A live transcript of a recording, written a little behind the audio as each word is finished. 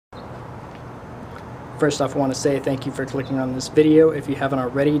first off, I want to say thank you for clicking on this video. If you haven't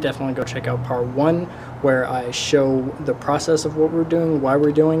already, definitely go check out part 1, where I show the process of what we're doing, why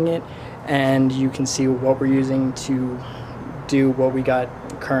we're doing it, and you can see what we're using to do what we got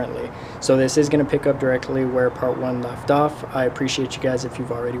currently. So this is going to pick up directly where part 1 left off. I appreciate you guys if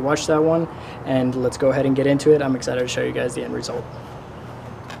you've already watched that one, and let's go ahead and get into it. I'm excited to show you guys the end result.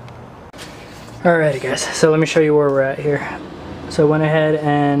 Alrighty guys, so let me show you where we're at here. So I went ahead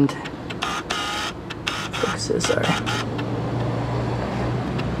and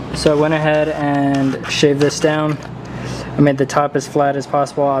So I went ahead and shaved this down. I made the top as flat as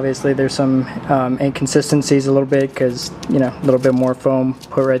possible. Obviously there's some inconsistencies a little bit because, you know, a little bit more foam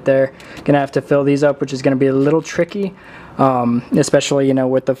put right there. Gonna have to fill these up, which is gonna be a little tricky, especially, you know,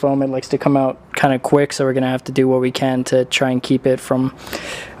 with the foam, it likes to come out kind of quick, so we're gonna have to do what we can to try and keep it from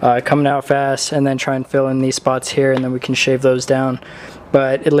coming out fast, and then try and fill in these spots here, and then we can shave those down.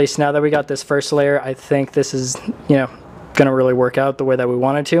 But at least now that we got this first layer, I think this is, you know, gonna really work out the way that we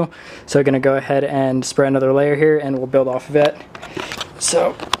wanted to. So we're gonna go ahead and spray another layer here, and we'll build off of it.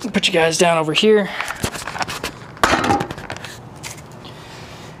 So put you guys down over here,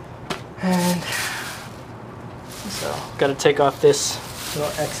 and so gotta take off this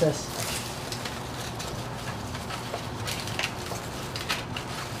little excess.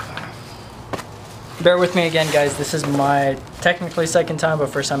 Bear with me again, guys. This is my technically second time,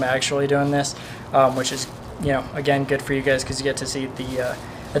 but first time actually doing this, which is, you know, again, good for you guys because you get to see the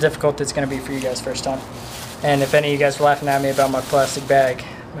difficult it's going to be for you guys first time. And if any of you guys were laughing at me about my plastic bag,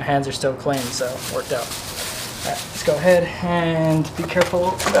 my hands are still clean, so it worked out. Alright, let's go ahead and be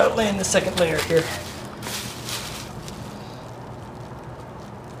careful about laying the second layer here.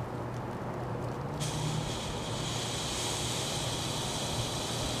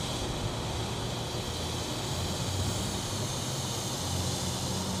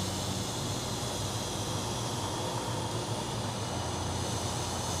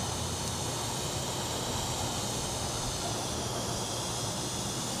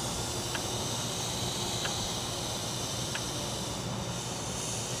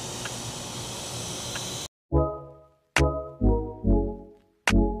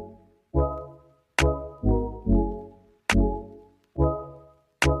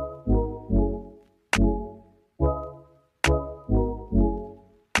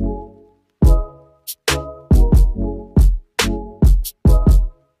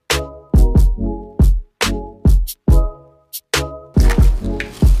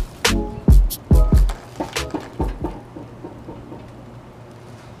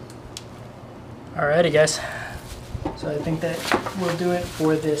 Alrighty guys, so I think that we'll do it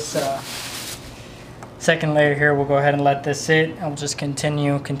for this second layer here. We'll go ahead and let this sit, and we'll just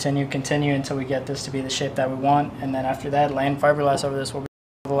continue until we get this to be the shape that we want. And then after that, laying fiberglass over this will be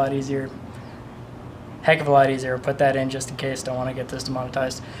a lot easier, heck of a lot easier. Put that in just in case, don't want to get this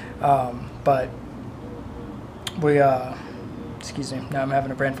demonetized. But we, excuse me, now I'm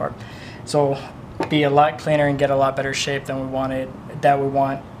having a brain fart. So be a lot cleaner and get a lot better shape than we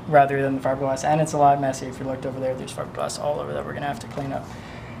want rather than the fiberglass. And it's a lot messy. If you looked over there, there's fiberglass all over that we're gonna have to clean up.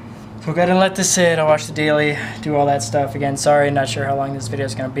 So we'll go ahead and let this sit. I'll watch the daily, do all that stuff. Again, sorry, not sure how long this video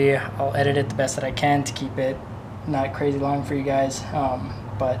is gonna be. I'll edit it the best that I can to keep it not crazy long for you guys.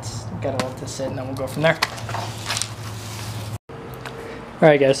 But gotta let this sit, and then we'll go from there.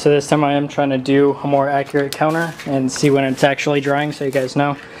 Alright guys, so this time I am trying to do a more accurate counter and see when it's actually drying, so you guys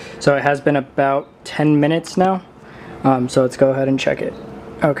know. So it has been about 10 minutes now, so let's go ahead and check it.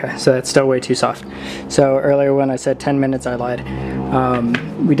 Okay, so that's still way too soft. So earlier when I said 10 minutes, I lied.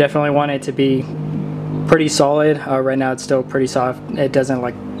 We definitely want it to be pretty solid. Right now it's still pretty soft. It doesn't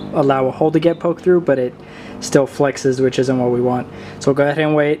like allow a hole to get poked through, but it still flexes, which isn't what we want. So we'll go ahead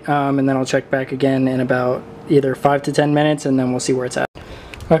and wait, and then I'll check back again in about either 5 to 10 minutes, and then we'll see where it's at.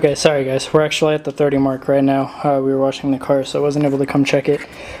 Okay, sorry guys, we're actually at the 30 mark right now. We were washing the car, so I wasn't able to come check it.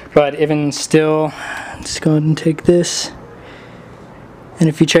 But even still, let's go ahead and take this. And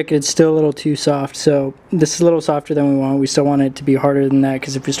if you check it, it's still a little too soft. So this is a little softer than we want. We still want it to be harder than that,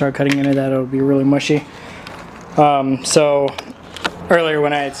 because if you start cutting into that, it'll be really mushy. So earlier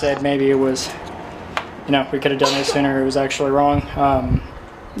when I had said maybe it was, you know, we could have done it sooner, it was actually wrong.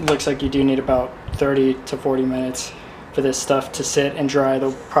 It looks like you do need about 30 to 40 minutes for this stuff to sit and dry the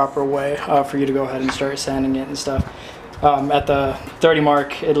proper way, for you to go ahead and start sanding it and stuff. At the 30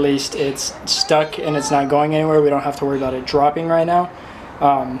 mark, at least, it's stuck and it's not going anywhere. We don't have to worry about it dropping right now.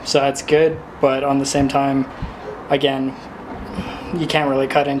 So that's good, but on the same time, again, you can't really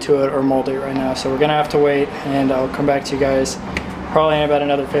cut into it or mold it right now. So we're gonna have to wait, and I'll come back to you guys probably in about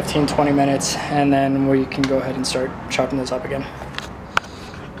another 15-20 minutes, and then we can go ahead and start chopping this up again.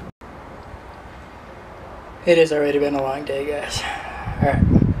 It has already been a long day, guys.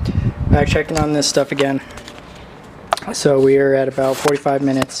 Alright, back checking on this stuff again. So we are at about 45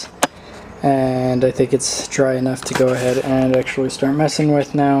 minutes, and I think it's dry enough to go ahead and actually start messing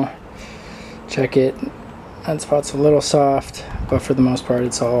with now. Check it. That spot's a little soft, but for the most part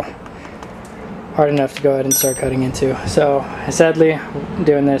it's all hard enough to go ahead and start cutting into. So sadly,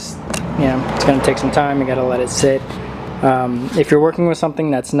 doing this, you know, it's going to take some time. You got to let it sit. If you're working with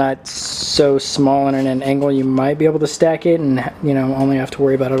something that's not so small and at an angle, you might be able to stack it and, you know, only have to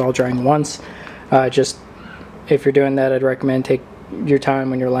worry about it all drying once. Just if you're doing that, I'd recommend take your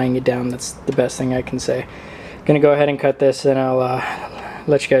time when you're laying it down. That's the best thing I can say. Gonna go ahead and cut this, and I'll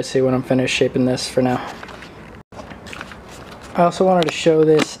let you guys see when I'm finished shaping this for now. I also wanted to show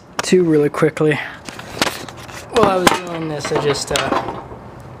this too really quickly. While I was doing this, it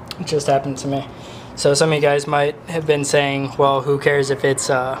just happened to me. So some of you guys might have been saying, well, who cares if it's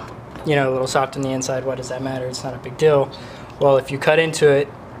you know, a little soft on the inside, what does that matter? It's not a big deal. Well, if you cut into it,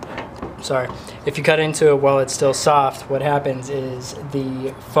 while it's still soft, what happens is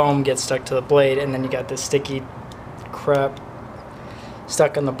the foam gets stuck to the blade, and then you got this sticky crap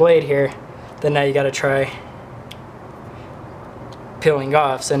stuck on the blade here. Then now you got to try peeling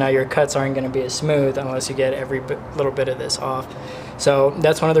off, so now your cuts aren't going to be as smooth unless you get every little bit of this off. So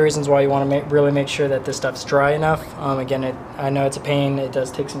that's one of the reasons why you want to really make sure that this stuff's dry enough. Again, I know it's a pain, it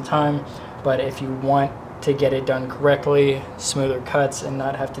does take some time, but if you want to get it done correctly, smoother cuts, and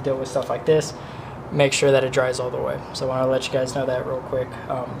not have to deal with stuff like this, make sure that it dries all the way. So I want to let you guys know that real quick,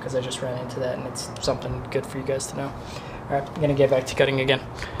 because I just ran into that and it's something good for you guys to know. Alright, I'm going to get back to cutting again.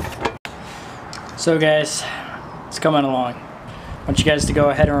 So guys, it's coming along. I want you guys to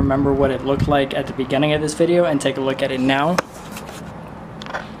go ahead and remember what it looked like at the beginning of this video and take a look at it now.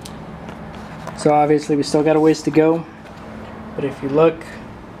 So obviously we still got a ways to go, but if you look,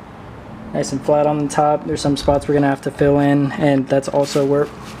 nice and flat on the top. There's some spots we're gonna have to fill in, and that's also where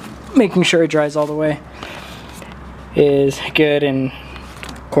making sure it dries all the way is good. And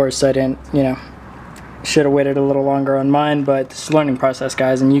of course I didn't, you know, should have waited a little longer on mine, but it's a learning process,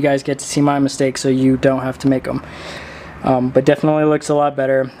 guys, and you guys get to see my mistakes so you don't have to make them. But definitely looks a lot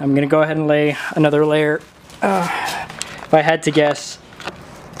better. I'm gonna go ahead and lay another layer. If I had to guess,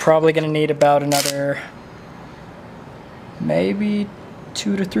 probably gonna need about another maybe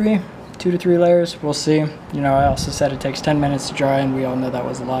two to three layers. We'll see. You know, I also said it takes 10 minutes to dry, and we all know that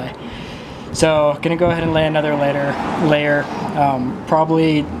was a lie. So gonna go ahead and lay another layer.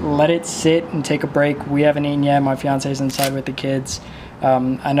 Probably let it sit and take a break. We haven't eaten yet. My fiance's inside with the kids.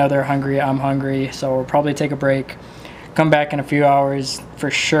 I know they're hungry, I'm hungry, so we'll probably take a break. Come back in a few hours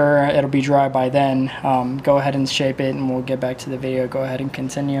for sure. It'll be dry by then. Go ahead and shape it, and we'll get back to the video. Go ahead and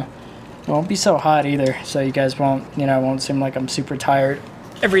continue. It won't be so hot either, so you guys won't, you know, it won't seem like I'm super tired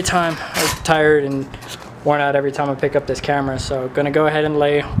every time. I'm tired and worn out every time I pick up this camera. So gonna go ahead and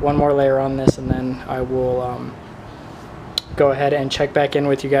lay one more layer on this, and then I will go ahead and check back in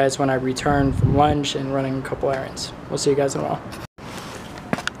with you guys when I return from lunch and running a couple errands. We'll see you guys in a while.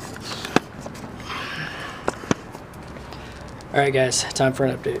 Alright guys, time for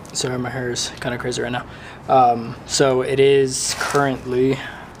an update. Sorry, my hair is kind of crazy right now. So it is currently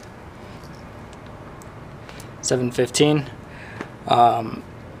 7:15,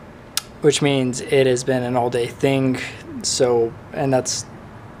 which means it has been an all-day thing. So, and that's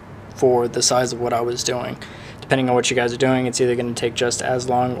for the size of what I was doing. Depending on what you guys are doing, it's either going to take just as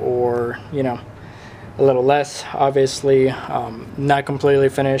long or, you know, a little less. Obviously, not completely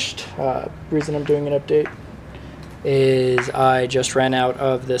finished. Reason I'm doing an update is I just ran out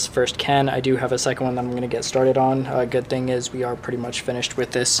of this first can. I do have a second one that I'm going to get started on. Good thing is we are pretty much finished with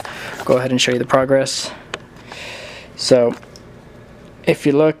this. Go ahead and show you the progress. So if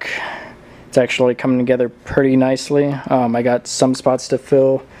you look, it's actually coming together pretty nicely. I got some spots to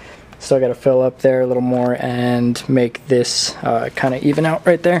fill, still got to fill up there a little more and make this kind of even out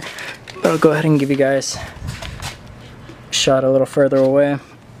right there. But I'll go ahead and give you guys a shot a little further away.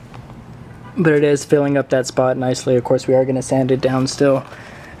 But it is filling up that spot nicely. Of course, we are going to sand it down still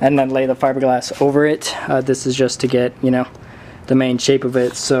and then lay the fiberglass over it. This is just to get, you know, the main shape of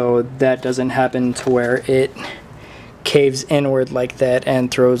it, so that doesn't happen to where it caves inward like that and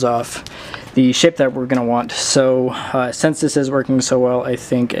throws off the shape that we're going to want. So since this is working so well, I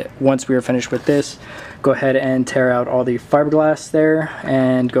think once we are finished with this, go ahead and tear out all the fiberglass there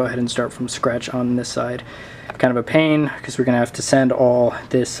and go ahead and start from scratch on this side. Kind of a pain because we're gonna have to sand all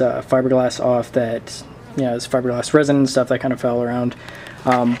this fiberglass off, that, you know, this fiberglass resin and stuff that kind of fell around,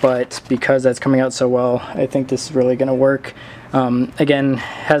 but because that's coming out so well, I think this is really gonna work. Again,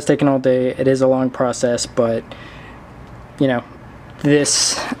 has taken all day. It is a long process, but you know,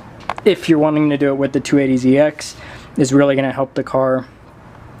 this if you're wanting to do it with the 280ZX, is really going to help the car,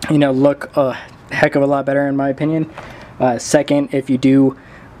 you know, look a heck of a lot better in my opinion. Second, if you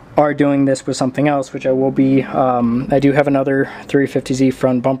are doing this with something else, which I will be, I do have another 350Z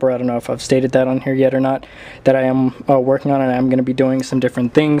front bumper. I don't know if I've stated that on here yet or not, that I am working on, and I'm going to be doing some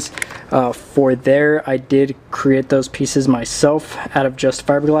different things for there. I did create those pieces myself out of just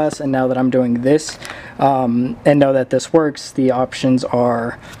fiberglass, and now that I'm doing this and know that this works, the options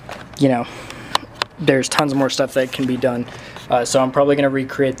are, you know, there's tons more stuff that can be done. So I'm probably going to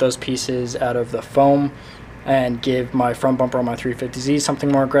recreate those pieces out of the foam and give my front bumper on my 350Z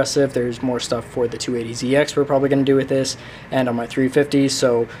something more aggressive. There's more stuff for the 280ZX we're probably going to do with this, and on my 350.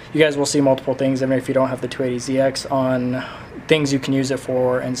 So you guys will see multiple things, even if you don't have the 280ZX, on things you can use it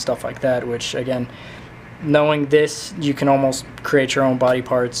for and stuff like that, which again, knowing this, you can almost create your own body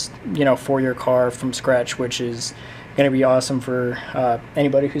parts, you know, for your car from scratch, which is going to be awesome for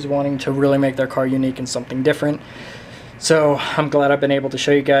anybody who's wanting to really make their car unique and something different. So I'm glad I've been able to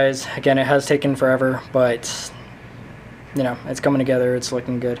show you guys. Again, it has taken forever, but you know, it's coming together, it's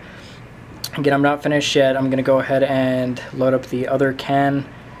looking good. Again, I'm not finished yet. I'm gonna go ahead and load up the other can,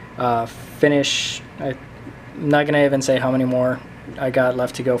 finish. I'm not gonna even say how many more I got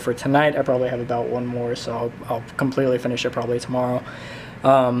left to go for tonight. I probably have about one more, so I'll completely finish it probably tomorrow.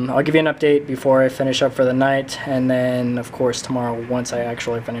 I'll give you an update before I finish up for the night, and then of course tomorrow, once I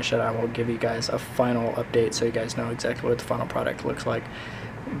actually finish it, I will give you guys a final update so you guys know exactly what the final product looks like.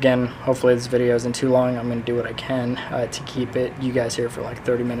 Again, hopefully this video isn't too long. I'm going to do what I can to keep you guys here for like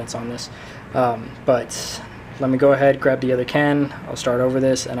 30 minutes on this. But let me go ahead, grab the other can, I'll start over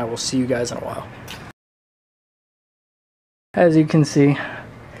this, and I will see you guys in a while. As you can see,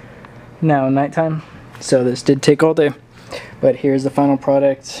 now nighttime, so this did take all day. But here's the final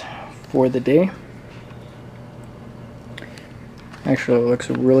product for the day. Actually, it looks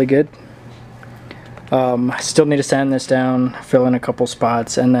really good. I still need to sand this down, fill in a couple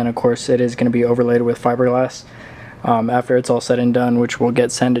spots, and then of course it is going to be overlaid with fiberglass after it's all said and done, which will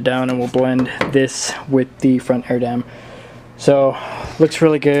get sanded down, and we'll blend this with the front air dam. So looks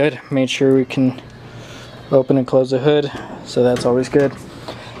really good. Made sure we can open and close the hood, so that's always good.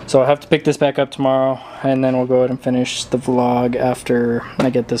 So I'll have to pick this back up tomorrow, and then we'll go ahead and finish the vlog after I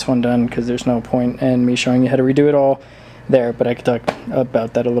get this one done, because there's no point in me showing you how to redo it all there, but I could talk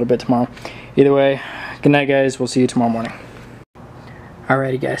about that a little bit tomorrow. Either way, good night guys, we'll see you tomorrow morning.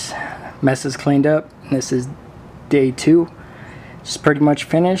 Alrighty guys, mess is cleaned up. This is day 2. It's pretty much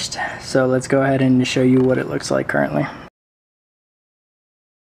finished, so let's go ahead and show you what it looks like currently.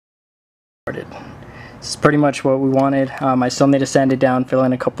 This is pretty much what we wanted. I still need to sand it down, fill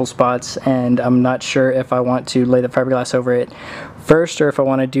in a couple spots, and I'm not sure if I want to lay the fiberglass over it first, or if I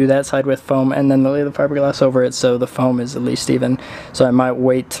want to do that side with foam and then lay the fiberglass over it so the foam is at least even. So I might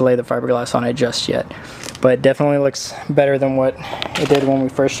wait to lay the fiberglass on it just yet. But it definitely looks better than what it did when we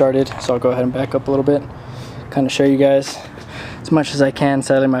first started. So I'll go ahead and back up a little bit, kind of show you guys as much as I can.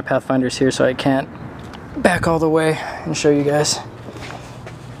 Sadly my Pathfinder's here, so I can't back all the way and show you guys.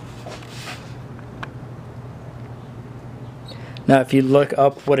 Now if you look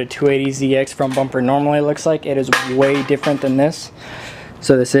up what a 280ZX front bumper normally looks like, it is way different than this.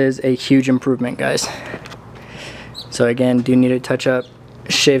 So this is a huge improvement guys. So again, do need to touch up,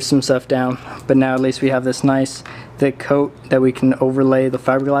 shave some stuff down, but now at least we have this nice thick coat that we can overlay the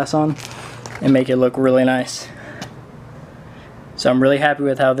fiberglass on and make it look really nice. So I'm really happy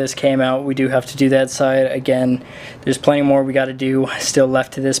with how this came out. We do have to do that side. Again, there's plenty more we got to do still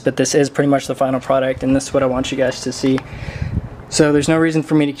left to this, but this is pretty much the final product, and this is what I want you guys to see. So there's no reason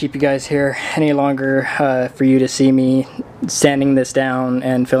for me to keep you guys here any longer, for you to see me sanding this down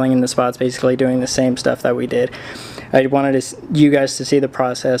and filling in the spots, basically doing the same stuff that we did. I wanted you guys to see the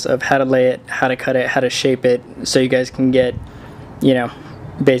process of how to lay it, how to cut it, how to shape it, so you guys can get, you know,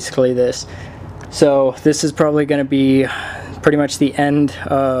 basically this. So this is probably going to be pretty much the end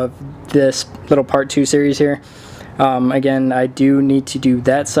of this little part 2 series here. Again, I do need to do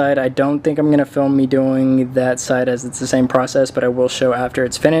that side. I don't think I'm going to film me doing that side as it's the same process, but I will show after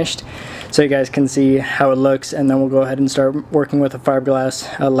it's finished so you guys can see how it looks, and then we'll go ahead and start working with the fiberglass,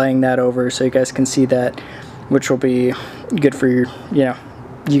 laying that over so you guys can see that, which will be good for your, you know,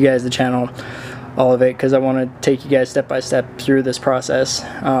 you guys, the channel, all of it, because I want to take you guys step by step through this process.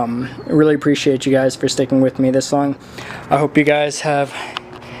 I really appreciate you guys for sticking with me this long. I hope you guys have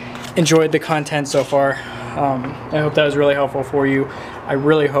enjoyed the content so far. I hope that was really helpful for you. I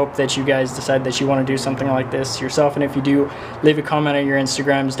really hope that you guys decide that you want to do something like this yourself, and if you do, leave a comment on your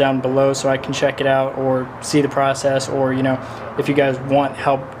Instagrams down below so I can check it out or see the process, or, you know, if you guys want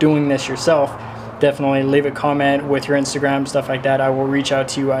help doing this yourself, definitely leave a comment with your Instagram, stuff like that. I will reach out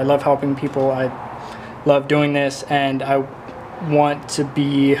to you. I love helping people. I love doing this, and I want to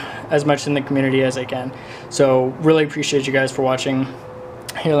be as much in the community as I can. So really appreciate you guys for watching.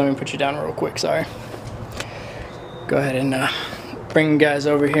 Here, let me put you down real quick, sorry. Go ahead and bring you guys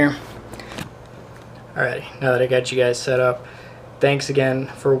over here. Alrighty, now that I got you guys set up, thanks again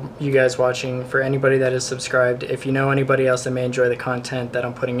for you guys watching. For anybody that is subscribed, if you know anybody else that may enjoy the content that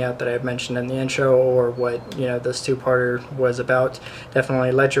I'm putting out that I've mentioned in the intro, or what, you know, this two-parter was about,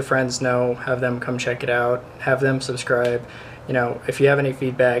 definitely let your friends know, have them come check it out, have them subscribe. You know, if you have any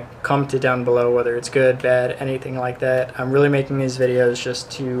feedback, comment it down below, whether it's good, bad, anything like that. I'm really making these videos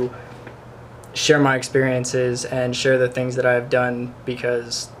just to share my experiences and share the things that I've done,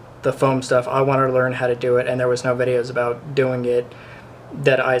 because the foam stuff, I wanted to learn how to do it, and there was no videos about doing it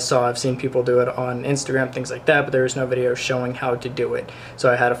that I saw. I've seen people do it on Instagram, things like that, but there was no video showing how to do it.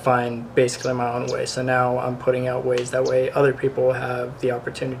 So I had to find basically my own way. So now I'm putting out ways, that way other people have the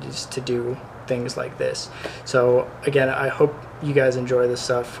opportunities to do things like this. So again, I hope you guys enjoy this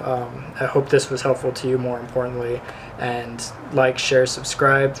stuff. I hope this was helpful to you, more importantly, and like, share,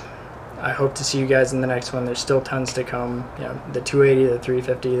 subscribe. I hope to see you guys in the next one. There's still tons to come. You know, the 280, the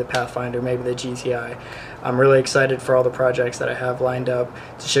 350, the Pathfinder, maybe the GTI. I'm really excited for all the projects that I have lined up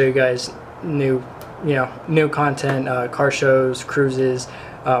to show you guys new content, car shows, cruises.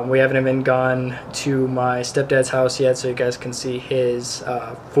 We haven't even gone to my stepdad's house yet, so you guys can see his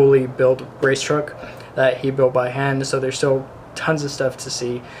fully built race truck that he built by hand. So there's still tons of stuff to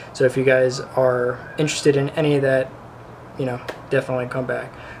see. So if you guys are interested in any of that, you know, definitely come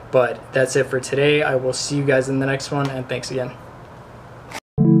back. But that's it for today. I will see you guys in the next one, and thanks again.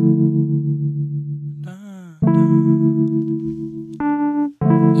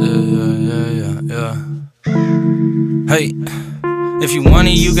 Yeah. Hey, if you want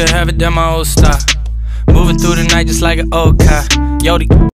it, you can have it, that my old style. Moving through the night just like an old car. Yodi.